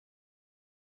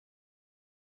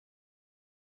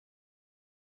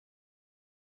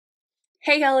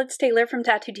Hey y'all, it's Taylor from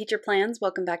Tattoo Teacher Plans.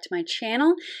 Welcome back to my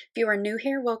channel. If you are new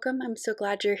here, welcome. I'm so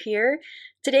glad you're here.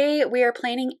 Today we are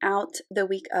planning out the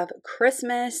week of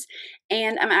Christmas,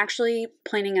 and I'm actually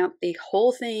planning out the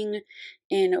whole thing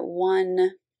in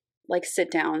one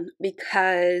sit down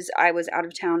because I was out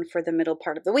of town for the middle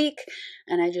part of the week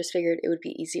and I just figured it would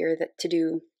be easier to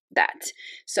do that.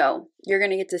 So you're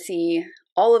going to get to see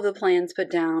all of the plans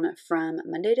put down from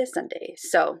Monday to Sunday.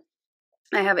 So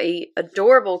I have a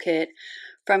adorable kit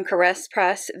from Caress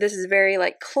Press. This is very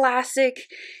classic,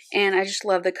 and I just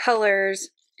love the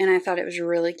colors, and I thought it was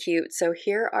really cute. So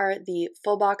here are the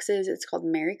full boxes. It's called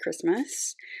Merry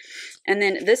Christmas. And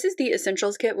then this is the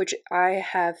Essentials kit, which I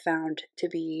have found to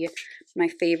be my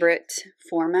favorite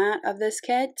format of this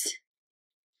kit.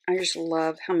 I just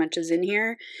love how much is in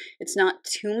here. It's not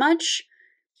too much,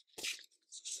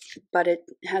 but it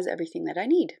has everything that I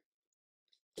need.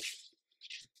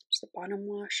 The bottom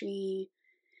washi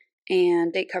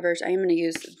and date covers. I am going to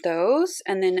use those,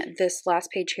 and then this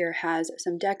last page here has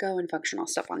some deco and functional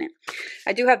stuff on it.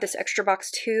 I do have this extra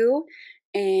box too,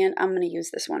 and I'm going to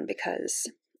use this one because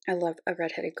I love a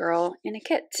redheaded girl in a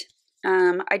kit.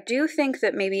 I do think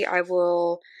that maybe I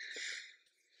will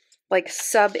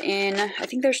sub in, I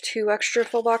think there's 2 extra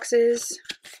full boxes,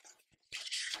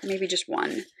 maybe just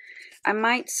one. I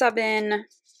might sub in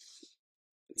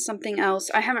something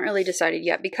else. I haven't really decided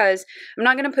yet because I'm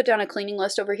not going to put down a cleaning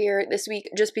list over here this week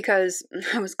just because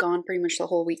I was gone pretty much the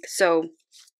whole week. So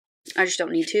I just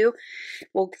don't need to.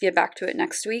 We'll get back to it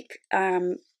next week.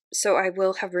 So I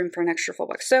will have room for an extra full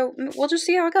box. So we'll just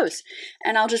see how it goes.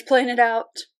 And I'll just plan it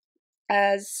out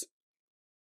as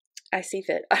I see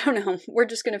fit. I don't know. We're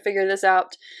just going to figure this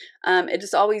out. It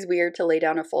is always weird to lay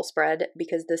down a full spread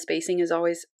because the spacing is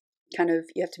always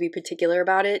you have to be particular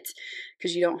about it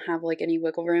because you don't have any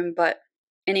wiggle room. But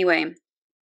anyway,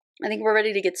 I think we're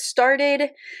ready to get started.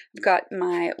 I've got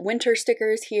my winter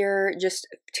stickers here just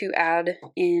to add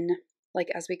in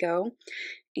as we go,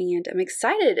 and I'm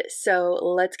excited. So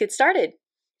let's get started.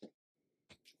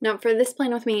 Now for this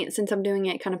plan with me, since I'm doing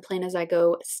it kind of plan as I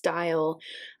go style,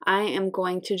 I am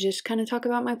going to just kind of talk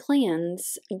about my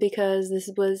plans because this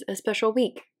was a special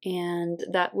week and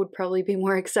that would probably be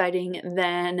more exciting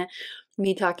than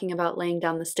me talking about laying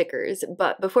down the stickers.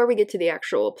 But before we get to the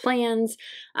actual plans,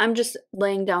 I'm just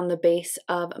laying down the base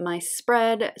of my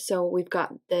spread. So we've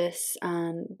got this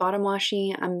bottom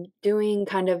washi. I'm doing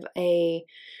kind of a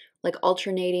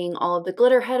alternating all of the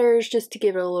glitter headers just to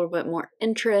give it a little bit more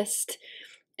interest.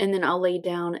 And then I'll lay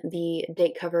down the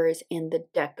date covers and the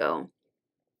deco.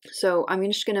 So I'm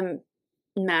just going to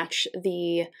match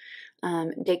the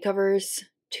date covers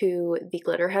to the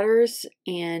glitter headers,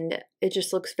 and it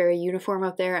just looks very uniform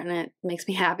up there and it makes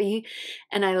me happy.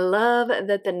 And I love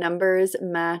that the numbers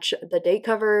match the date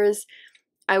covers.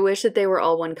 I wish that they were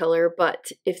all one color,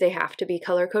 but if they have to be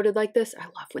color coded like this, I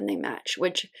love when they match,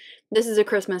 which this is a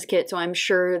Christmas kit, so I'm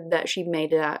sure that she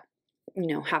made that,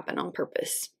 happen on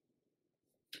purpose.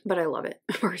 But I love it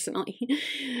personally.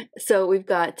 So we've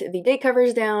got the date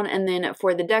covers down, and then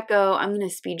for the deco, I'm going to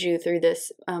speed you through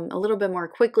this a little bit more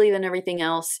quickly than everything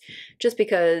else, just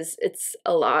because it's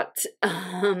a lot.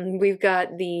 We've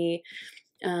got the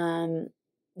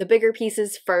bigger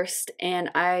pieces first,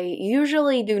 and I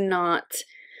usually do not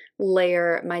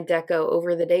layer my deco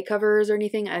over the date covers or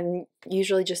anything. I'm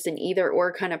usually just an either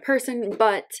or kind of person,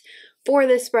 but for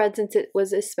this spread, since it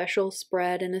was a special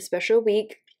spread and a special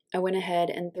week, I went ahead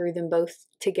and threw them both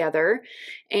together,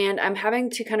 and I'm having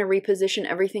to kind of reposition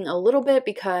everything a little bit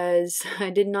because I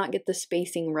did not get the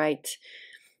spacing right,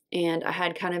 and I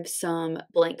had kind of some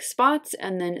blank spots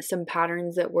and then some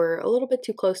patterns that were a little bit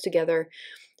too close together.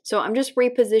 So I'm just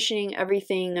repositioning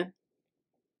everything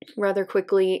rather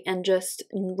quickly and just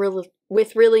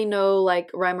with really no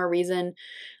rhyme or reason,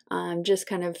 just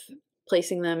kind of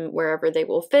placing them wherever they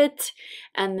will fit.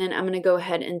 And then I'm going to go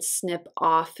ahead and snip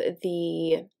off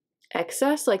the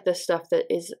excess, the stuff that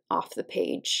is off the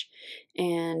page.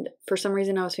 And for some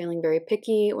reason I was feeling very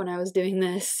picky when I was doing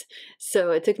this,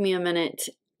 so it took me a minute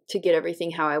to get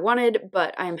everything how I wanted,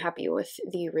 but I'm happy with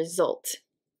the result.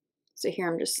 So here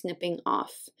I'm just snipping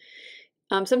off.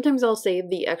 Sometimes I'll save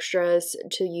the extras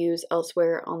to use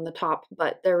elsewhere on the top,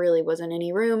 but there really wasn't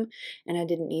any room and I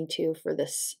didn't need to for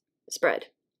this spread.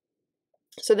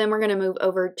 So then we're going to move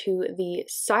over to the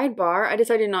sidebar. I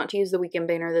decided not to use the weekend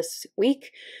banner this week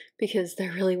because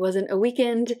there really wasn't a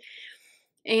weekend.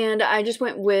 And I just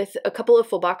went with a couple of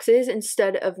full boxes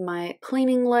instead of my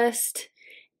cleaning list.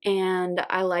 And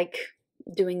I like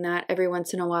doing that every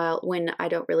once in a while when I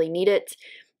don't really need it.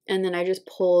 And then I just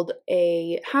pulled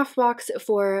a half box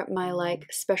for my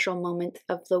like special moment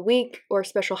of the week or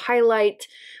special highlight,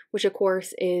 which of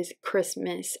course is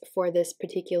Christmas for this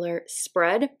particular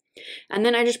spread. And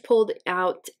then I just pulled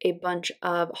out a bunch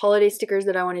of holiday stickers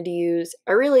that I wanted to use.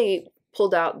 I really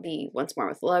pulled out the Once More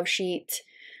with Love sheet.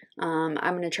 I'm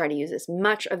going to try to use as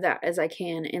much of that as I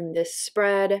can in this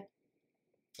spread.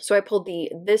 So I pulled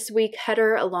the this week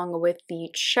header along with the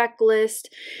checklist.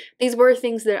 These were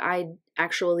things that I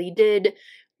actually did.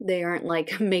 They aren't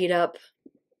like made up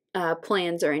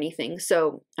plans or anything.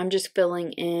 So I'm just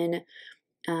filling in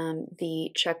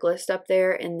the checklist up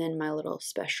there, and then my little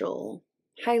special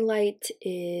highlight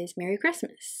is Merry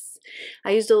Christmas.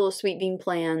 I used a little Sweet Bean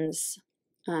Plans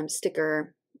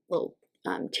sticker, little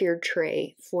tiered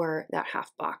tray for that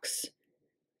half box.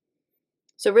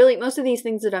 So really, most of these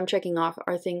things that I'm checking off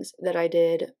are things that I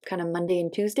did kind of Monday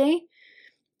and Tuesday,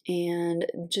 and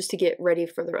just to get ready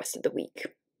for the rest of the week.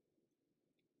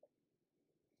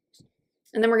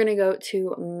 And then we're going to go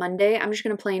to Monday. I'm just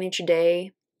going to plan each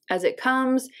day as it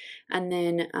comes, and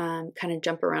then kind of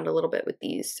jump around a little bit with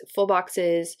these full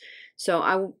boxes. So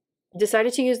I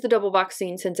decided to use the double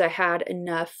boxing since I had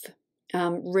enough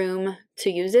room to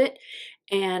use it.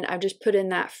 And I just put in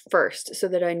that first so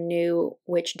that I knew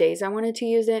which days I wanted to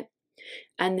use it.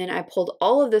 And then I pulled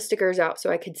all of the stickers out so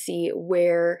I could see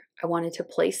where I wanted to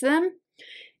place them.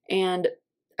 And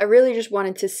I really just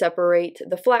wanted to separate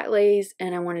the flat lays,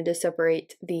 and I wanted to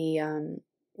separate the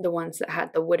ones that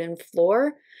had the wooden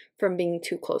floor from being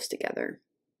too close together.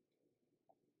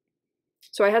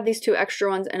 So I had these two extra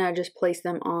ones, and I just placed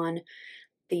them on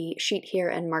the sheet here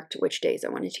and marked which days I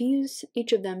wanted to use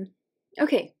each of them.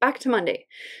 Okay, back to Monday.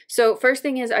 So first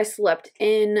thing is I slept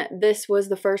in. This was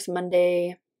the first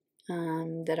Monday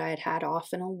that I had off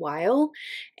in a while,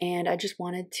 and I just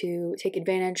wanted to take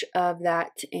advantage of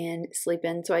that and sleep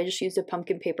in. So I just used a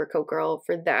pumpkin paper coat girl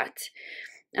for that.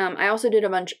 I also did a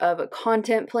bunch of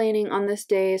content planning on this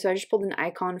day, so I just pulled an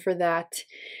icon for that.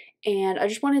 And I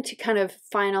just wanted to kind of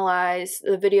finalize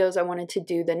the videos I wanted to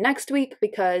do the next week,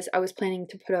 because I was planning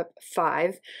to put up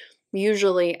 5.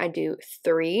 Usually I do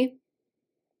 3.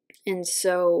 And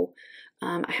so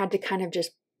I had to kind of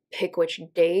just pick which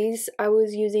days I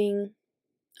was using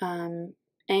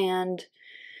and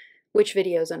which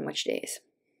videos on which days.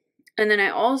 And then I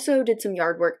also did some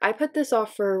yard work. I put this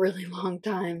off for a really long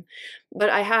time, but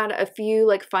I had a few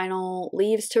like final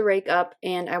leaves to rake up,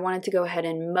 and I wanted to go ahead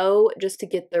and mow just to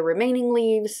get the remaining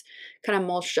leaves kind of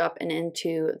mulched up and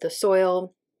into the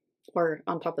soil, or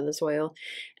on top of the soil.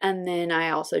 And then I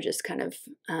also just kind of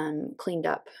cleaned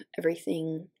up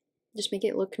everything, just make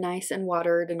it look nice and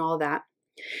watered and all that.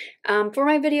 For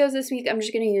my videos this week, I'm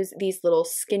just going to use these little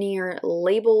skinnier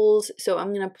labels. So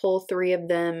I'm going to pull 3 of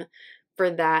them for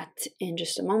that in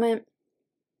just a moment.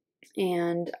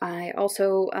 And I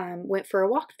also went for a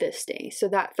walk this day. So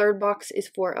that third box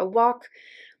is for a walk.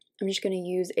 I'm just going to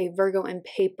use a Virgo and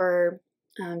paper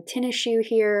tennis shoe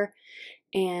here.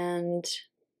 And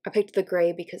I picked the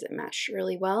gray because it matched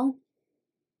really well.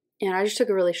 And I just took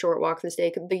a really short walk this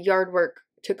day. The yard work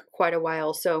took quite a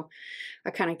while, so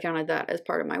I kind of counted that as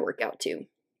part of my workout too.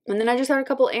 And then I just had a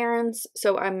couple errands,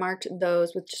 so I marked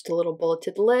those with just a little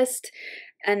bulleted list.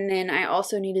 And then I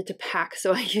also needed to pack,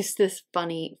 so I used this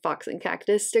funny fox and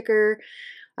cactus sticker.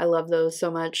 I love those so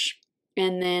much.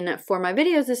 And then for my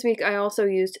videos this week, I also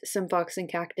used some fox and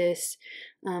cactus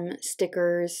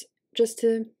stickers just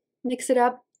to mix it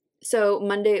up. So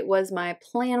Monday was my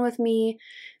plan with me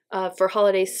for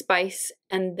holiday spice,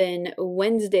 and then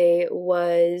Wednesday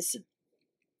was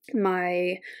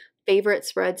my favorite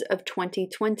spreads of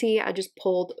 2020. I just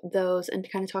pulled those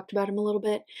and kind of talked about them a little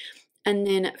bit. And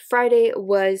then Friday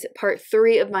was part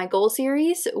 3 of my goal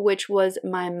series, which was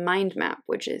my mind map,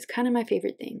 which is kind of my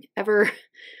favorite thing ever.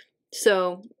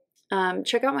 So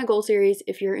check out my goal series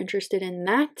if you're interested in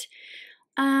that.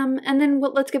 And then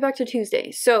let's get back to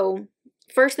Tuesday. So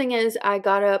first thing is I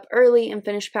got up early and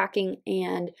finished packing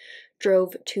and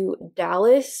drove to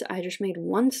Dallas. I just made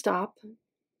one stop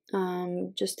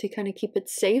just to kind of keep it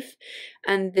safe.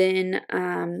 And then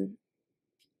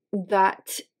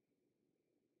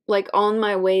like on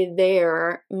my way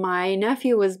there, my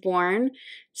nephew was born,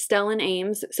 Stellan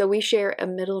Ames. So we share a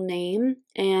middle name,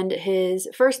 and his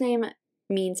first name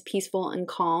means peaceful and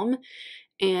calm.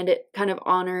 And it kind of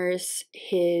honors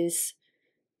his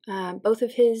both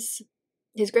of his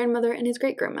grandmother and his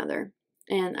great-grandmother.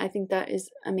 And I think that is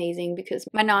amazing because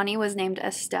my nanny was named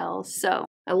Estelle. So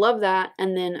I love that.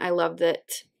 And then I love that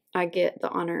I get the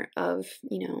honor of,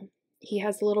 you know, he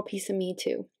has a little piece of me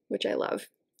too, which I love.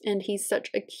 and he's such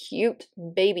a cute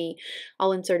baby.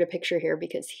 I'll insert a picture here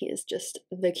because he is just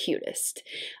the cutest.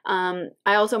 I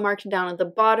also marked down at the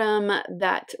bottom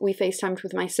that we FaceTimed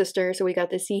with my sister, so we got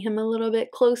to see him a little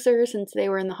bit closer since they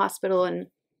were in the hospital and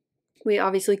we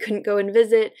obviously couldn't go and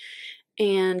visit.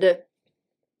 And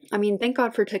I mean, thank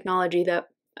God for technology that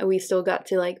we still got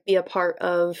to like be a part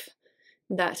of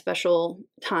that special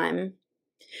time.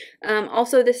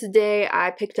 Also this day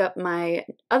I picked up my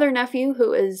other nephew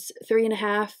who is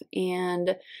 3.5,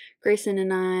 and Grayson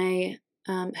and I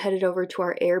headed over to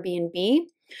our Airbnb.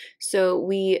 So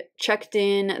we checked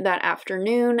in that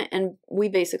afternoon and we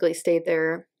basically stayed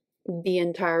there the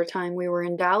entire time we were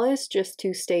in Dallas just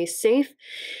to stay safe.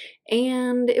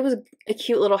 And it was a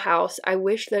cute little house. I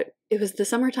wish that it was the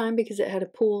summertime because it had a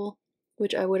pool,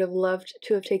 which I would have loved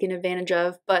to have taken advantage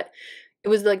of, but it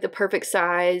was like the perfect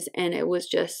size and it was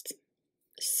just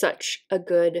such a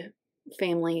good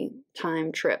family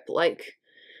time trip, like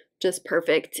just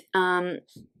perfect. On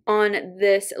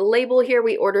this label here,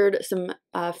 we ordered some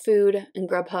food and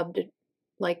Grubhub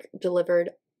like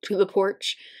delivered to the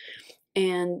porch,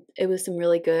 and it was some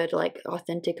really good like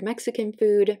authentic Mexican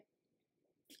food.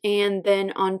 And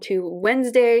then on to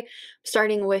Wednesday,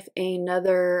 starting with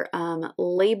another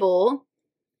label,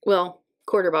 well,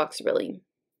 quarter box really.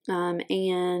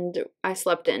 And I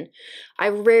slept in. I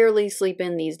rarely sleep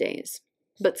in these days,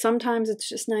 but sometimes it's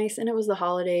just nice, and it was the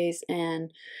holidays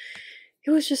and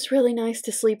it was just really nice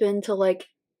to sleep in till like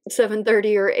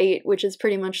 7:30 or 8, which is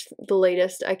pretty much the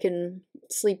latest I can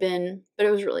sleep in, but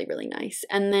it was really, really nice.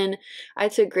 And then I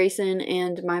took Grayson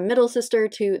and my middle sister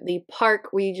to the park.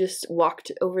 We just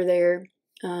walked over there.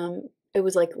 It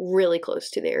was like really close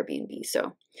to the Airbnb,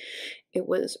 so it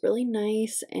was really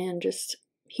nice, and just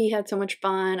he had so much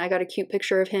fun. I got a cute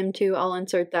picture of him too. I'll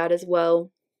insert that as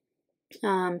well.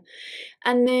 And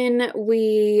then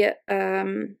we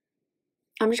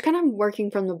I'm just kind of working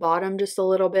from the bottom just a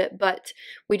little bit, but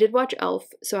we did watch Elf,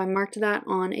 so I marked that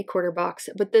on a quarter box.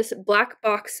 But this black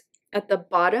box at the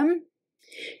bottom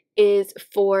is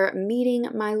for meeting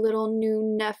my little new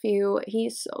nephew.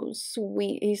 He's so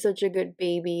sweet. He's such a good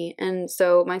baby. And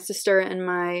so my sister and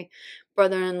my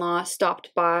brother-in-law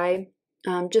stopped by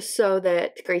just so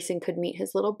that Grayson could meet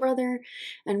his little brother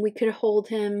and we could hold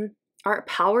him. Our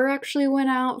power actually went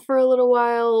out for a little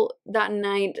while that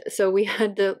night, so we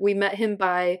met him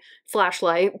by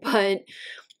flashlight, but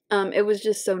it was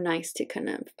just so nice to kind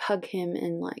of hug him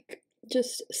and like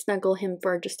just snuggle him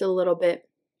for just a little bit.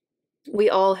 We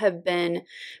all have been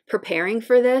preparing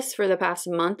for this for the past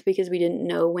month because we didn't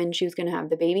know when she was going to have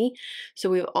the baby,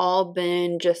 so we've all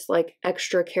been just like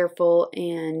extra careful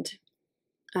and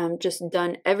just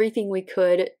done everything we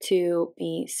could to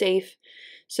be safe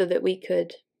so that we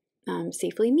could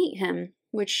safely meet him,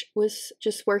 which was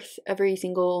just worth every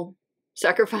single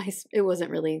sacrifice. It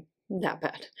wasn't really that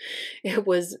bad. It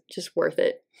was just worth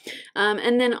it.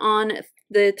 And then on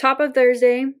the top of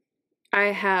Thursday, I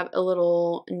have a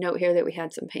little note here that we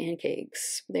had some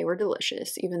pancakes. They were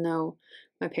delicious, even though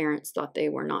my parents thought they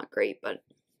were not great, but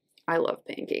I love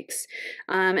pancakes.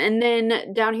 And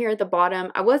then down here at the bottom,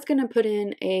 I was going to put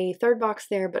in a third box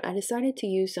there, but I decided to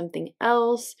use something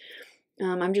else.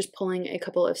 I'm just pulling a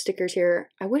couple of stickers here.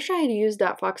 I wish I had used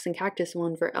that Fox and Cactus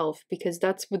one for Elf because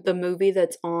that's with the movie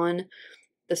that's on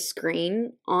the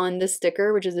screen on the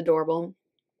sticker, which is adorable.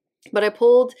 But I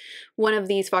pulled one of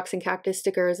these Fox and Cactus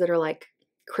stickers that are like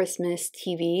Christmas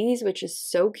TVs, which is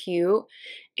so cute.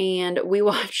 And we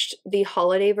watched the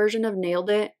holiday version of Nailed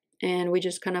It, and we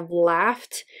just kind of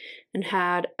laughed and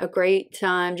had a great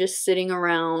time just sitting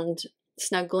around,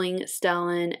 snuggling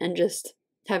Stellan and just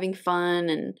having fun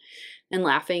and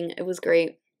laughing. It was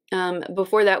great.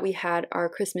 Before that, we had our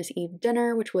Christmas Eve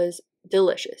dinner, which was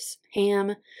delicious.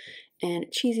 Ham and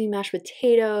cheesy mashed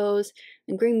potatoes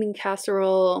and green bean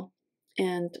casserole.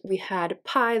 And we had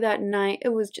pie that night. It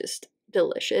was just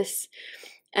delicious.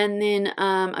 And then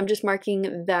I'm just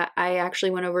marking that I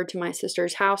actually went over to my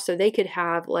sister's house so they could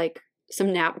have like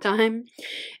some nap time.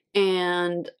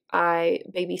 And I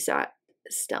babysat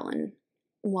Stellan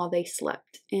while they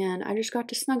slept, and I just got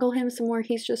to snuggle him some more.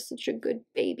 He's just such a good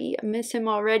baby. I miss him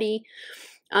already.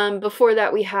 Before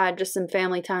that, we had just some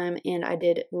family time, and I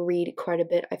did read quite a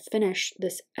bit. I finished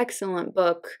this excellent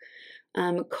book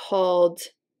called,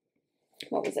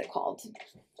 what was it called?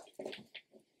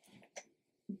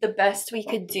 The Best We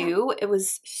Could Do. It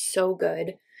was so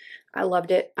good. I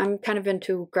loved it. I'm kind of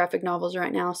into graphic novels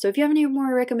right now, so if you have any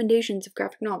more recommendations of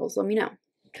graphic novels, let me know,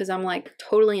 because I'm like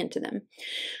totally into them.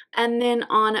 And then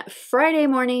on Friday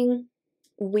morning,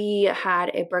 we had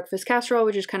a breakfast casserole,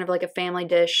 which is kind of like a family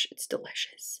dish. It's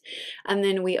delicious. And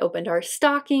then we opened our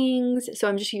stockings. So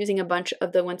I'm just using a bunch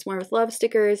of the Once More with Love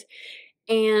stickers.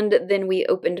 And then we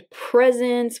opened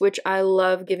presents, which I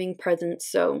love giving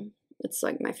presents. So it's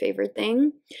like my favorite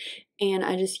thing. And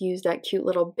I just used that cute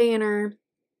little banner.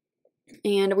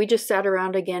 And we just sat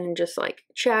around again and just like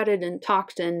chatted and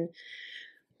talked and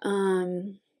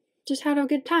just had a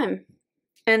good time.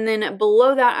 And then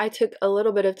below that, I took a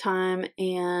little bit of time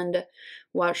and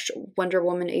watched Wonder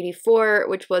Woman 84,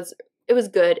 which was, it was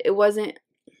good. It wasn't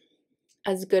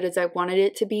as good as I wanted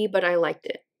it to be, but I liked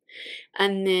it.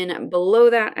 And then below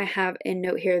that, I have a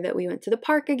note here that we went to the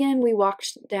park again. We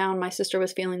walked down. My sister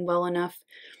was feeling well enough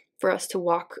for us to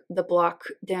walk the block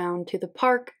down to the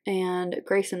park, and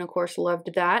Grayson, of course, loved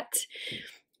that.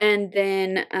 And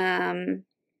then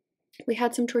we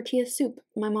had some tortilla soup,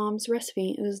 my mom's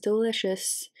recipe. It was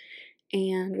delicious.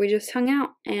 And we just hung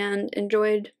out and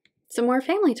enjoyed some more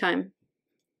family time.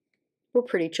 We're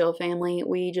pretty chill family.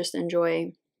 We just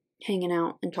enjoy hanging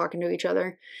out and talking to each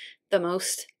other the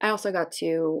most. I also got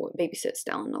to babysit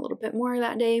Stellan a little bit more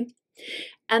that day.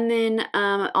 And then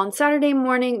on Saturday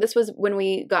morning, this was when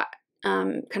we got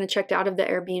kind of checked out of the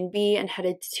Airbnb and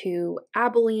headed to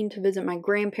Abilene to visit my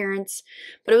grandparents.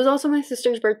 But it was also my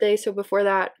sister's birthday, so before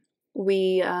that,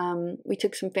 we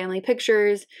took some family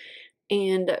pictures,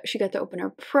 and she got to open our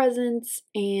presents,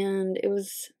 and it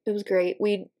was great.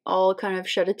 We all kind of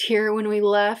shed a tear when we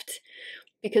left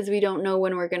because we don't know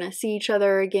when we're gonna see each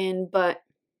other again, but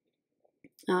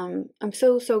I'm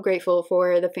so grateful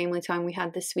for the family time we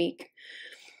had this week.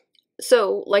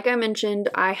 So, like I mentioned,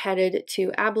 I headed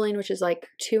to Abilene, which is like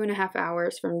 2.5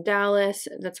 hours from Dallas.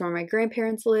 That's where my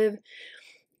grandparents live.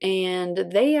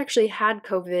 And they actually had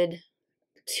COVID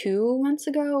 2 months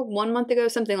ago, 1 month ago,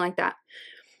 something like that.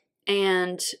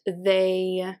 And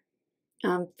they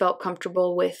felt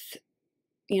comfortable with,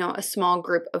 you know, a small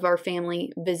group of our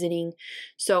family visiting.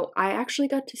 So I actually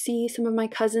got to see some of my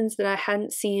cousins that I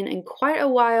hadn't seen in quite a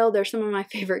while. They're some of my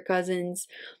favorite cousins.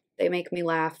 They make me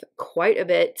laugh quite a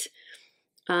bit.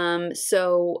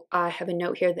 So I have a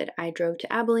note here that I drove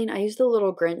to Abilene. I used the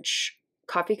little Grinch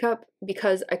coffee cup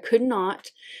because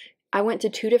I went to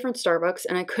 2 different Starbucks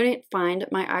and I couldn't find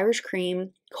my Irish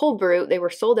cream cold brew. They were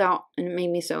sold out and it made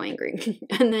me so angry.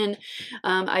 And then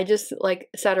I just like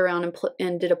sat around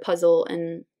and did a puzzle,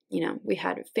 and you know, we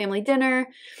had family dinner,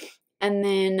 and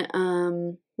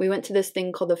then we went to this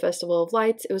thing called the Festival of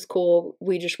Lights. It was cool.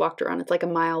 We just walked around. It's like a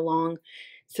mile long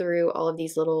through all of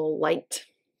these little light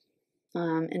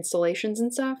installations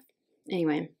and stuff.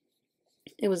 Anyway,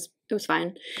 it was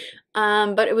fine.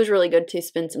 But it was really good to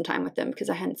spend some time with them because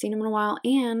I hadn't seen them in a while,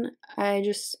 and I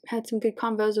just had some good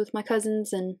convos with my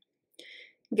cousins and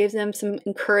gave them some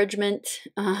encouragement.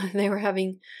 They were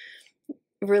having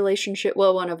relationship,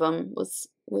 well, one of them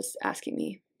was asking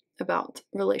me about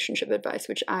relationship advice,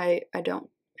 which I don't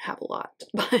have a lot,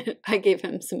 but I gave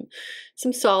him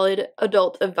some solid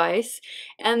adult advice.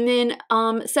 And then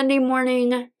Sunday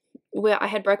morning, I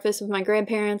had breakfast with my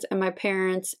grandparents and my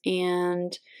parents,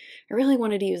 and I really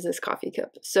wanted to use this coffee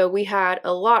cup. So we had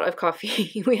a lot of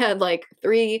coffee. We had like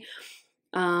 3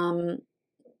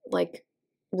 like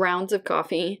rounds of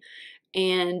coffee,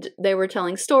 and they were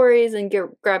telling stories and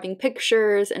grabbing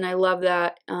pictures, and I love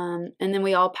that. And then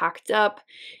we all packed up,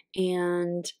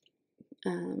 and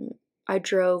I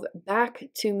drove back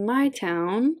to my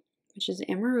town, which is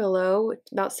Amarillo.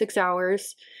 It's about 6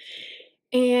 hours,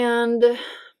 and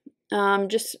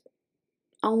just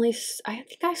only, I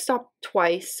think I stopped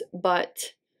twice,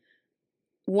 but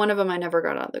one of them I never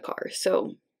got out of the car.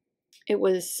 So it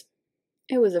was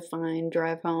a fine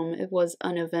drive home. It was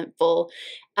uneventful.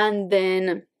 And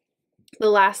then the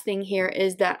last thing here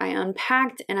is that I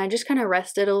unpacked and I just kind of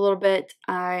rested a little bit.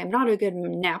 I'm not a good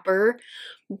napper,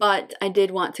 but I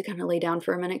did want to kind of lay down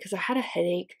for a minute because I had a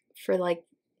headache for like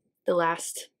the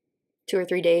last 2 or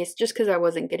 3 days just because I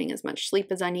wasn't getting as much sleep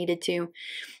as I needed to.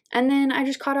 And then I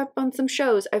just caught up on some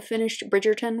shows. I finished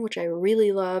Bridgerton, which I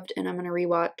really loved, and I'm going to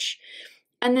rewatch.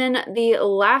 And then the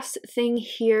last thing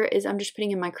here is I'm just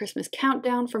putting in my Christmas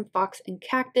countdown from Fox and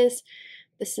Cactus.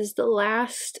 This is the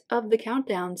last of the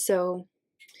countdown, so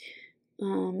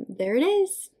there it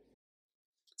is.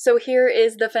 So here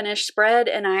is the finished spread,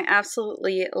 and I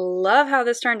absolutely love how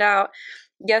this turned out.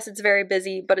 Yes, it's very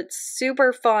busy, but it's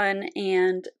super fun,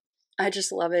 and I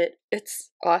just love it. It's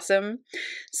awesome.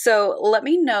 So let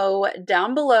me know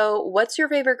down below, what's your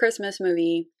favorite Christmas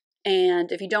movie?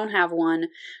 And if you don't have one,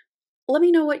 let me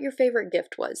know what your favorite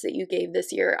gift was that you gave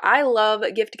this year. I love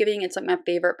gift giving. It's like my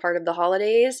favorite part of the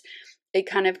holidays. It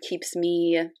kind of keeps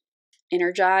me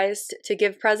energized to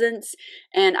give presents.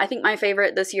 And I think my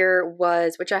favorite this year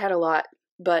was, which I had a lot,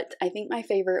 but I think my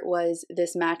favorite was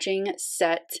this matching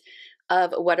set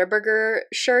of Whataburger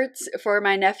shirts for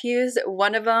my nephews.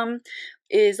 One of them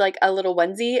is like a little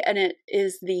onesie, and it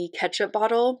is the ketchup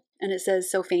bottle, and it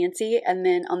says "so fancy." And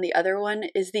then on the other one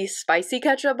is the spicy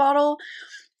ketchup bottle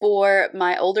for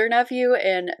my older nephew,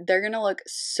 and they're gonna look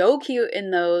so cute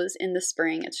in those in the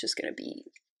spring. It's just gonna be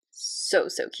so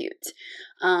cute.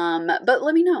 But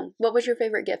let me know, what was your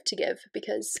favorite gift to give?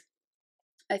 Because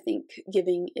I think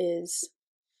giving is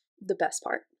the best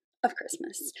part of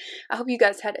Christmas. I hope you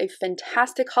guys had a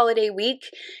fantastic holiday week,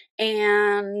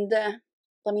 and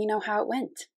let me know how it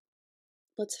went.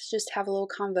 Let's just have a little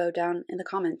convo down in the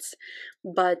comments.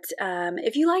 But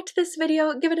if you liked this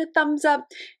video, give it a thumbs up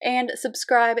and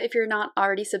subscribe if you're not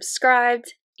already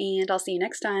subscribed, and I'll see you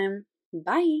next time.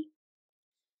 Bye!